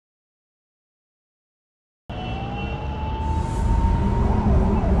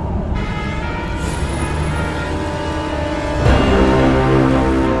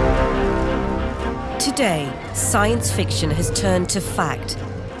Today, science fiction has turned to fact.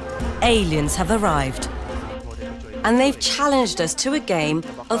 Aliens have arrived. And they've challenged us to a game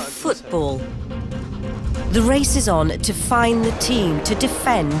of football. The race is on to find the team to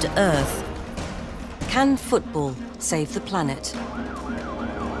defend Earth. Can football save the planet?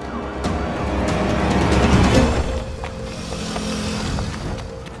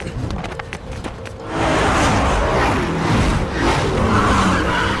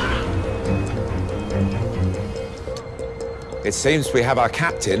 It seems we have our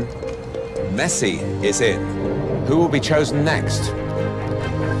captain. Messi is in. Who will be chosen next?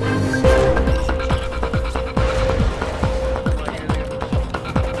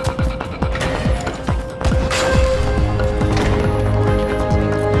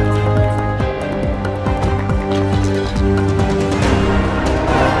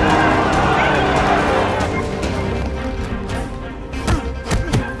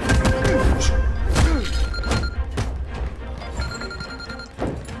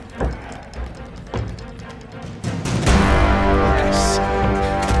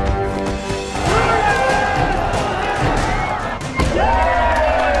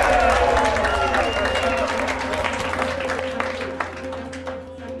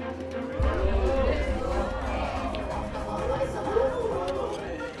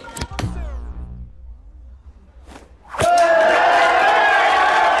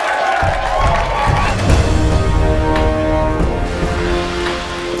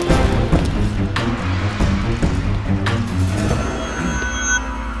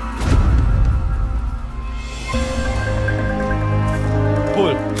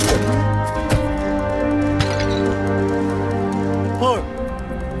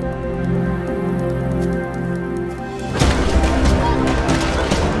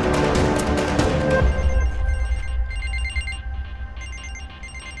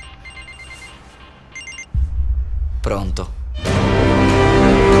 Pronto.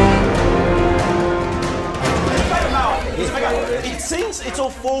 It seems it's all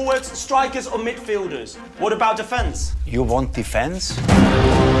forwards, strikers or midfielders. What about defence? You want defence?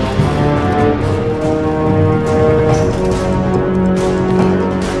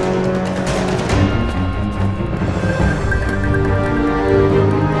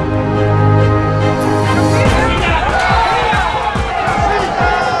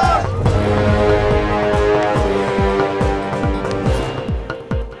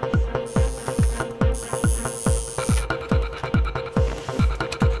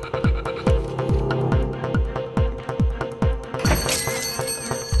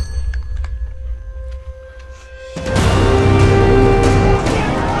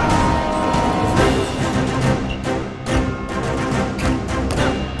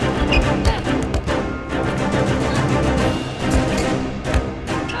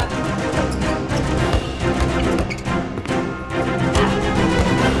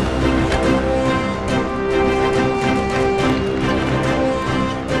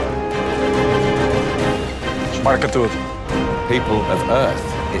 People of Earth,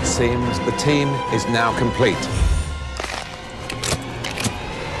 it seems the team is now complete.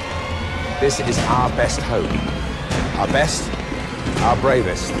 This is our best hope. Our best, our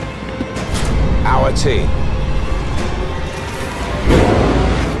bravest. Our team.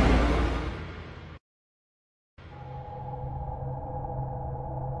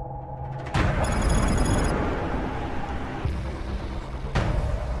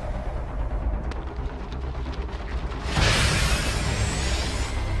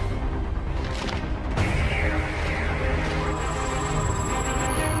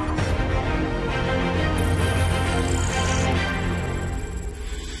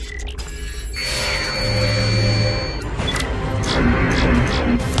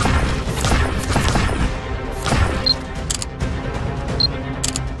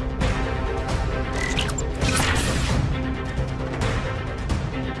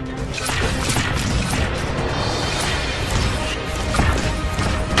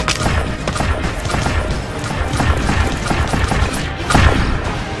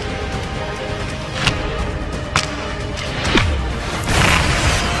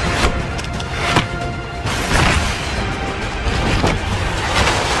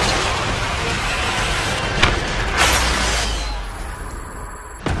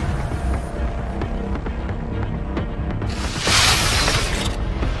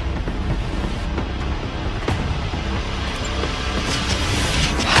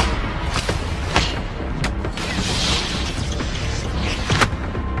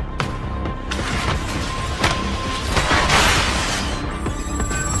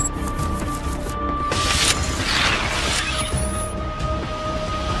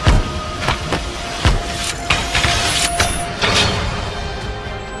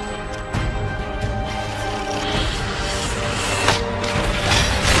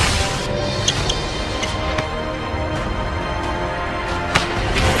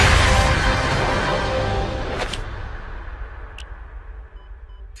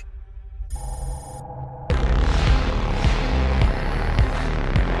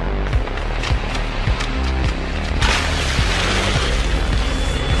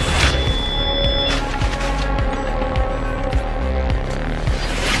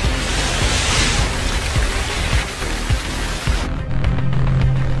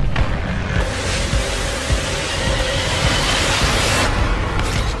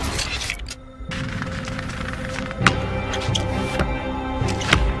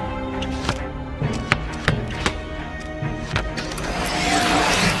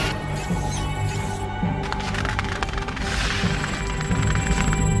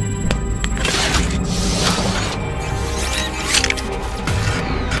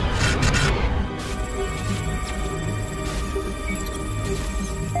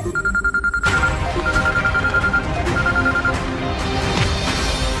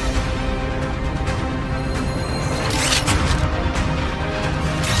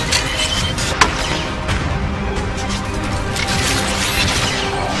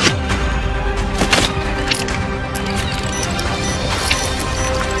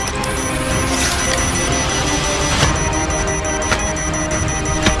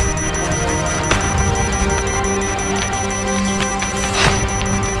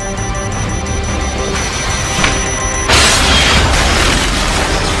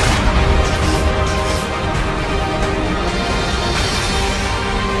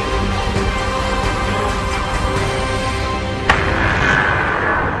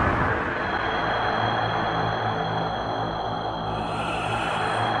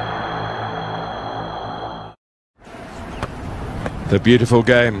 The beautiful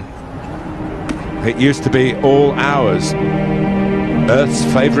game. It used to be all ours. Earth's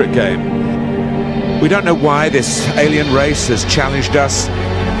favourite game. We don't know why this alien race has challenged us,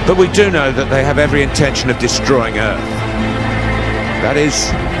 but we do know that they have every intention of destroying Earth. That is,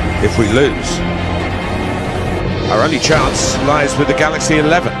 if we lose. Our only chance lies with the Galaxy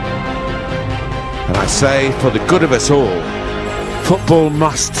 11. And I say, for the good of us all, football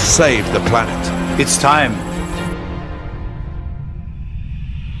must save the planet. It's time.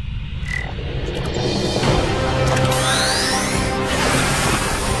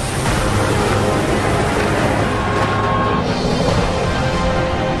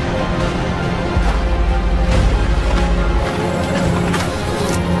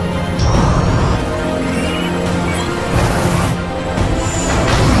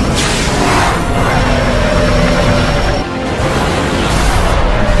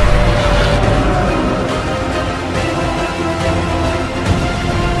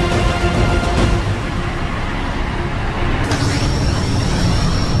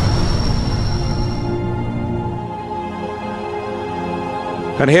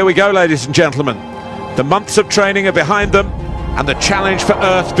 And here we go, ladies and gentlemen. The months of training are behind them, and the challenge for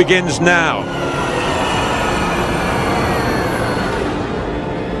Earth begins now.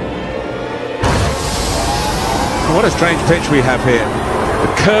 What a strange pitch we have here.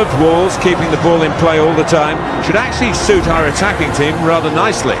 The curved walls, keeping the ball in play all the time, should actually suit our attacking team rather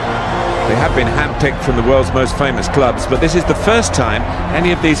nicely. They have been handpicked from the world's most famous clubs, but this is the first time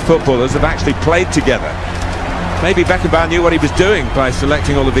any of these footballers have actually played together. Maybe Beckenbauer knew what he was doing by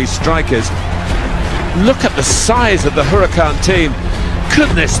selecting all of these strikers. Look at the size of the Huracan team.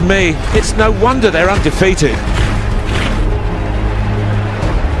 Goodness me, it's no wonder they're undefeated.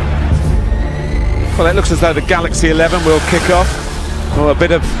 Well, it looks as though the Galaxy 11 will kick off. Oh, a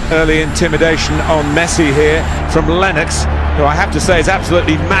bit of early intimidation on Messi here from Lennox, who I have to say is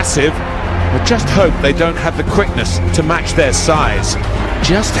absolutely massive. I just hope they don't have the quickness to match their size.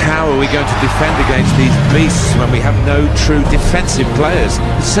 Just how are we going to defend against these beasts when we have no true defensive players?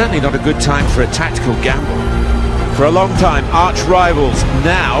 It's certainly not a good time for a tactical gamble. For a long time, arch rivals,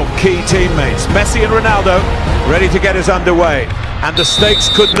 now key teammates. Messi and Ronaldo ready to get us underway, and the stakes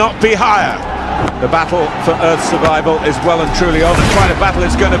could not be higher. The battle for Earth's survival is well and truly on, and quite a battle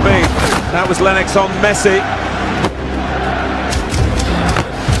it's going to be. That was Lennox on Messi.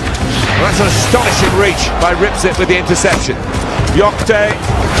 Well, that's an astonishing reach by Ripsit with the interception. Gotze,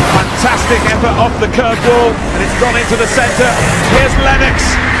 fantastic effort off the curved wall, and it's gone into the centre. Here's Lennox,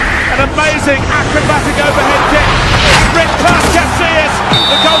 an amazing acrobatic overhead kick. It's ripped past Casillas,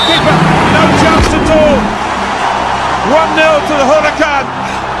 the goalkeeper, no chance at all. 1-0 to the Huracan.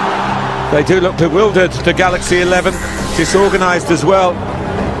 They do look bewildered, the Galaxy 11, disorganised as well.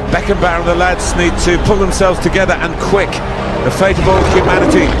 Beckenbauer and the lads need to pull themselves together, and quick. The fate of all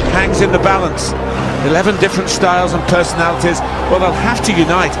humanity hangs in the balance. 11 different styles and personalities. Well, they'll have to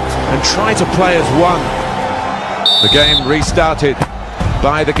unite and try to play as one. The game restarted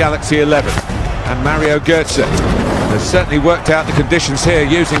by the Galaxy 11 and Mario Gotze has certainly worked out the conditions here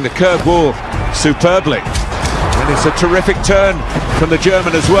using the curved wall superbly. And it's a terrific turn from the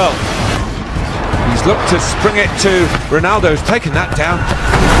German as well. He's looked to spring it to Ronaldo's taken that down.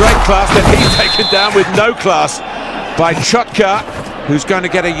 Great class that he's taken down with no class by Chotka, who's going to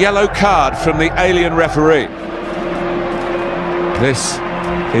get a yellow card from the alien referee. This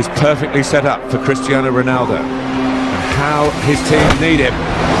is perfectly set up for Cristiano Ronaldo. And how his team need him.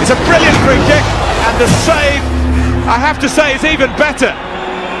 It's a brilliant free kick, and the save, I have to say, is even better.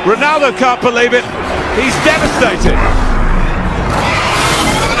 Ronaldo can't believe it. He's devastated.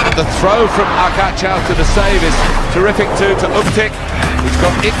 The throw from Akacha to the save is terrific too, to Uptik. He's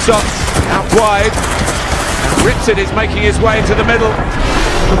got Ixos out wide. And Ripsit is making his way into the middle,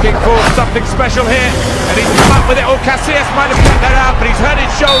 looking for something special here, and he's come up with it. Oh, Casillas might have cut that out, but he's hurt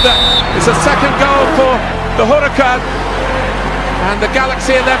his shoulder. It's a second goal for the Huracan, and the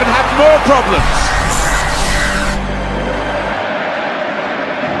Galaxy 11 have more problems.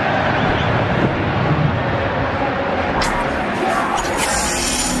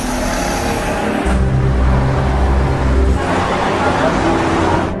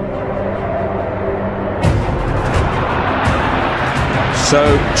 So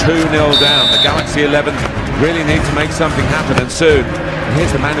 2-0 down. The Galaxy 11 really need to make something happen, and soon. And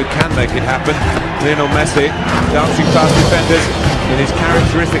here's the man who can make it happen, Lionel Messi, dancing past defenders in his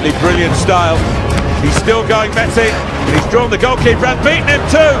characteristically brilliant style. He's still going, Messi, and he's drawn the goalkeeper and beaten him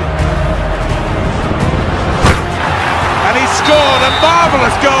too. And he's scored a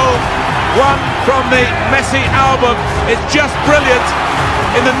marvellous goal, one from the Messi album. It's just brilliant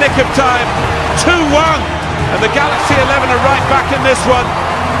in the nick of time. 2-1. And the Galaxy 11 are right back in this one.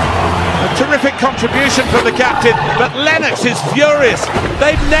 A terrific contribution from the captain, but Lennox is furious.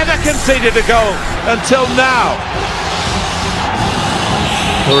 They've never conceded a goal until now.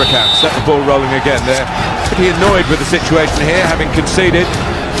 Huracan set the ball rolling again. They're pretty annoyed with the situation here, having conceded.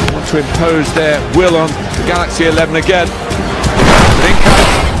 They want to impose their will on the Galaxy 11 again. In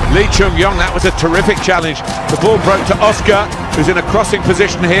comes Chung-Yong. That was a terrific challenge. The ball broke to Oscar, who's in a crossing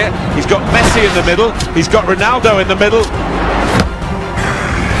position here. He's got Messi in the middle. He's got Ronaldo in the middle.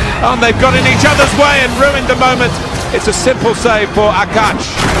 Oh, and they've got in each other's way and ruined the moment. It's a simple save for Akash.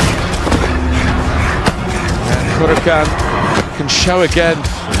 And Huracan can show again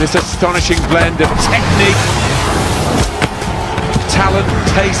this astonishing blend of technique, talent,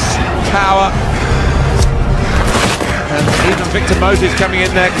 pace, power. And even Victor Moses coming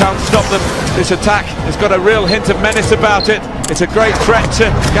in there can't stop them. This attack has got a real hint of menace about it. It's a great threat to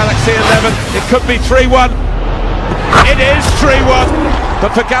Galaxy 11. It could be 3-1. It is 3-1.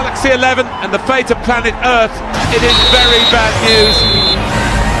 But for Galaxy 11 and the fate of planet Earth, it is very bad news.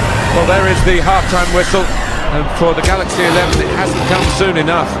 Well, there is the half-time whistle. And for the Galaxy 11, it hasn't come soon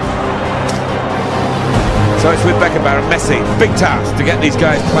enough. So it's with Beckenbauer and Messi. Big task to get these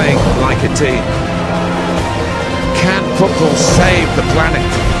guys playing like a team. Can football save the planet?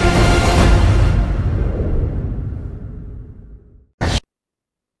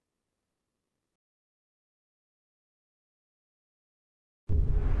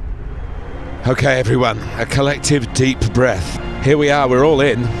 Okay, everyone, a collective deep breath. Here we are, we're all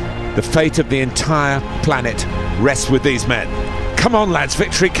in. The fate of the entire planet rests with these men. Come on, lads,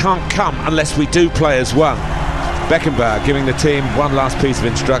 victory can't come unless we do play as one. Beckenbauer giving the team one last piece of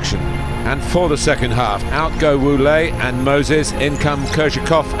instruction. And for the second half, out go Wooley and Moses, in come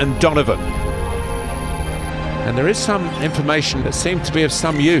Kerzhakov and Donovan. And there is some information that seems to be of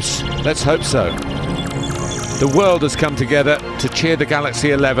some use. Let's hope so. The world has come together to cheer the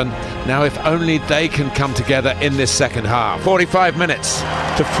Galaxy 11. Now if only they can come together in this second half. 45 minutes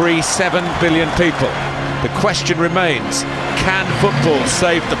to free 7 billion people. The question remains, can football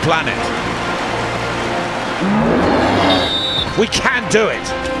save the planet? We can do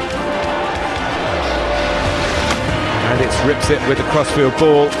it! And it's Ripsit with the crossfield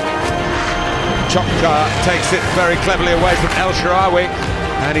ball. Chokka takes it very cleverly away from Shaarawy.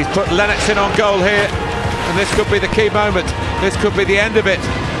 And he's put Lennox in on goal here. And this could be the key moment. This could be the end of it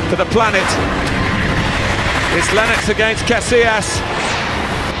for the planet. It's Lennox against Casillas.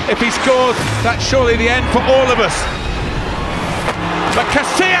 If he scores, that's surely the end for all of us. But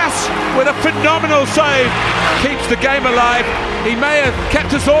Casillas, with a phenomenal save, keeps the game alive. He may have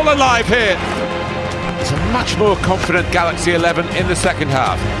kept us all alive here. It's a much more confident Galaxy 11 in the second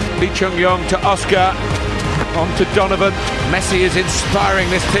half. Chung-Yong to Oscar. On to Donovan. Messi is inspiring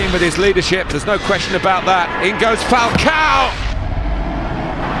this team with his leadership. There's no question about that. In goes Falcao.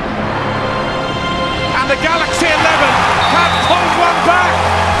 And the Galaxy 11 have pulled one back.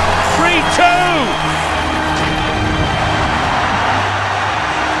 3-2.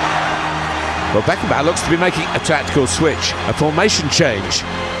 Well, Beckenbauer looks to be making a tactical switch, a formation change.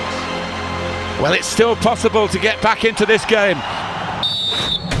 Well, it's still possible to get back into this game.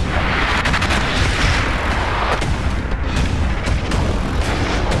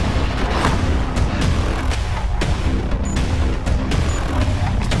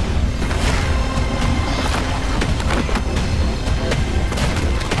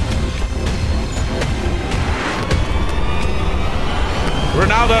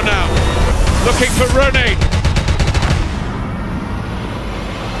 Ronaldo now, looking for Rooney.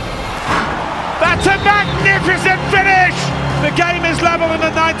 That's a magnificent finish! The game is level in the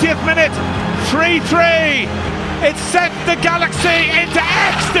 90th minute, 3-3. It sent the Galaxy into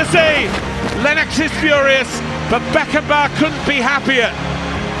ecstasy. Lennox is furious, but Beckenbauer couldn't be happier.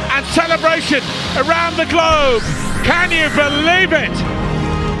 And celebration around the globe. Can you believe it?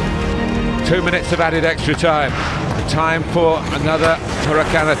 2 minutes of added extra time. Time for another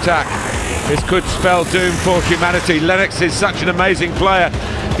Huracan attack. This could spell doom for humanity. Lennox is such an amazing player.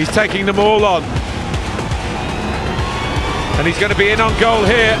 He's taking them all on. And he's going to be in on goal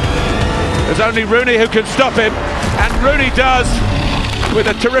here. There's only Rooney who can stop him. And Rooney does with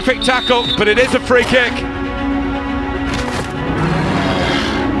a terrific tackle, but it is a free kick.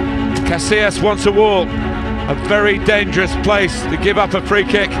 Casillas wants a wall. A very dangerous place to give up a free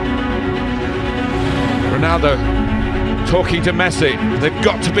kick. Ronaldo talking to Messi. They've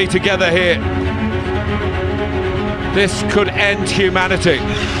got to be together here. This could end humanity.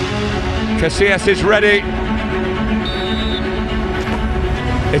 Casillas is ready.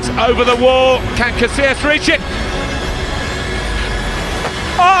 It's over the wall. Can Casillas reach it?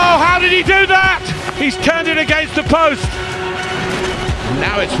 Oh, how did he do that? He's turned it against the post.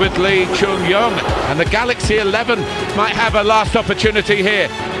 Now it's with Lee Chung-Yong, and the Galaxy 11 might have a last opportunity here.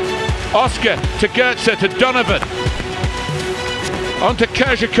 Oscar to Gotze to Donovan. On to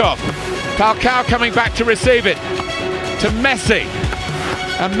Kerzhakov. Falcao coming back to receive it. To Messi.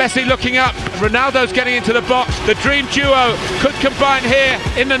 And Messi looking up. Ronaldo's getting into the box. The dream duo could combine here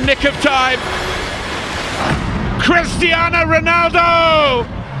in the nick of time. Cristiano Ronaldo!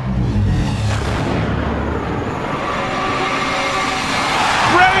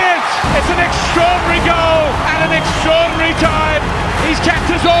 Brilliant! It's an extraordinary goal and an extraordinary time. He's kept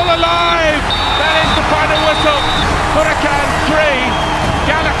us all alive. That is the final whistle. Huracan 3,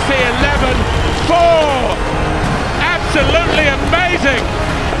 Galaxy 11, 4. Absolutely amazing.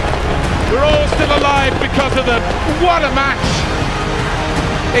 We're all still alive because of them. What a match.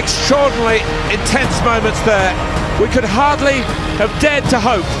 Extraordinarily intense moments there. We could hardly have dared to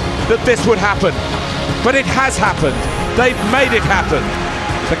hope that this would happen. But it has happened. They've made it happen.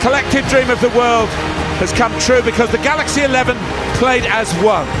 The collective dream of the world has come true because the Galaxy 11 played as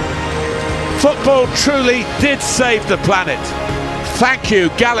one. Football truly did save the planet. Thank you,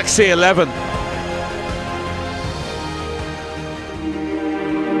 Galaxy 11.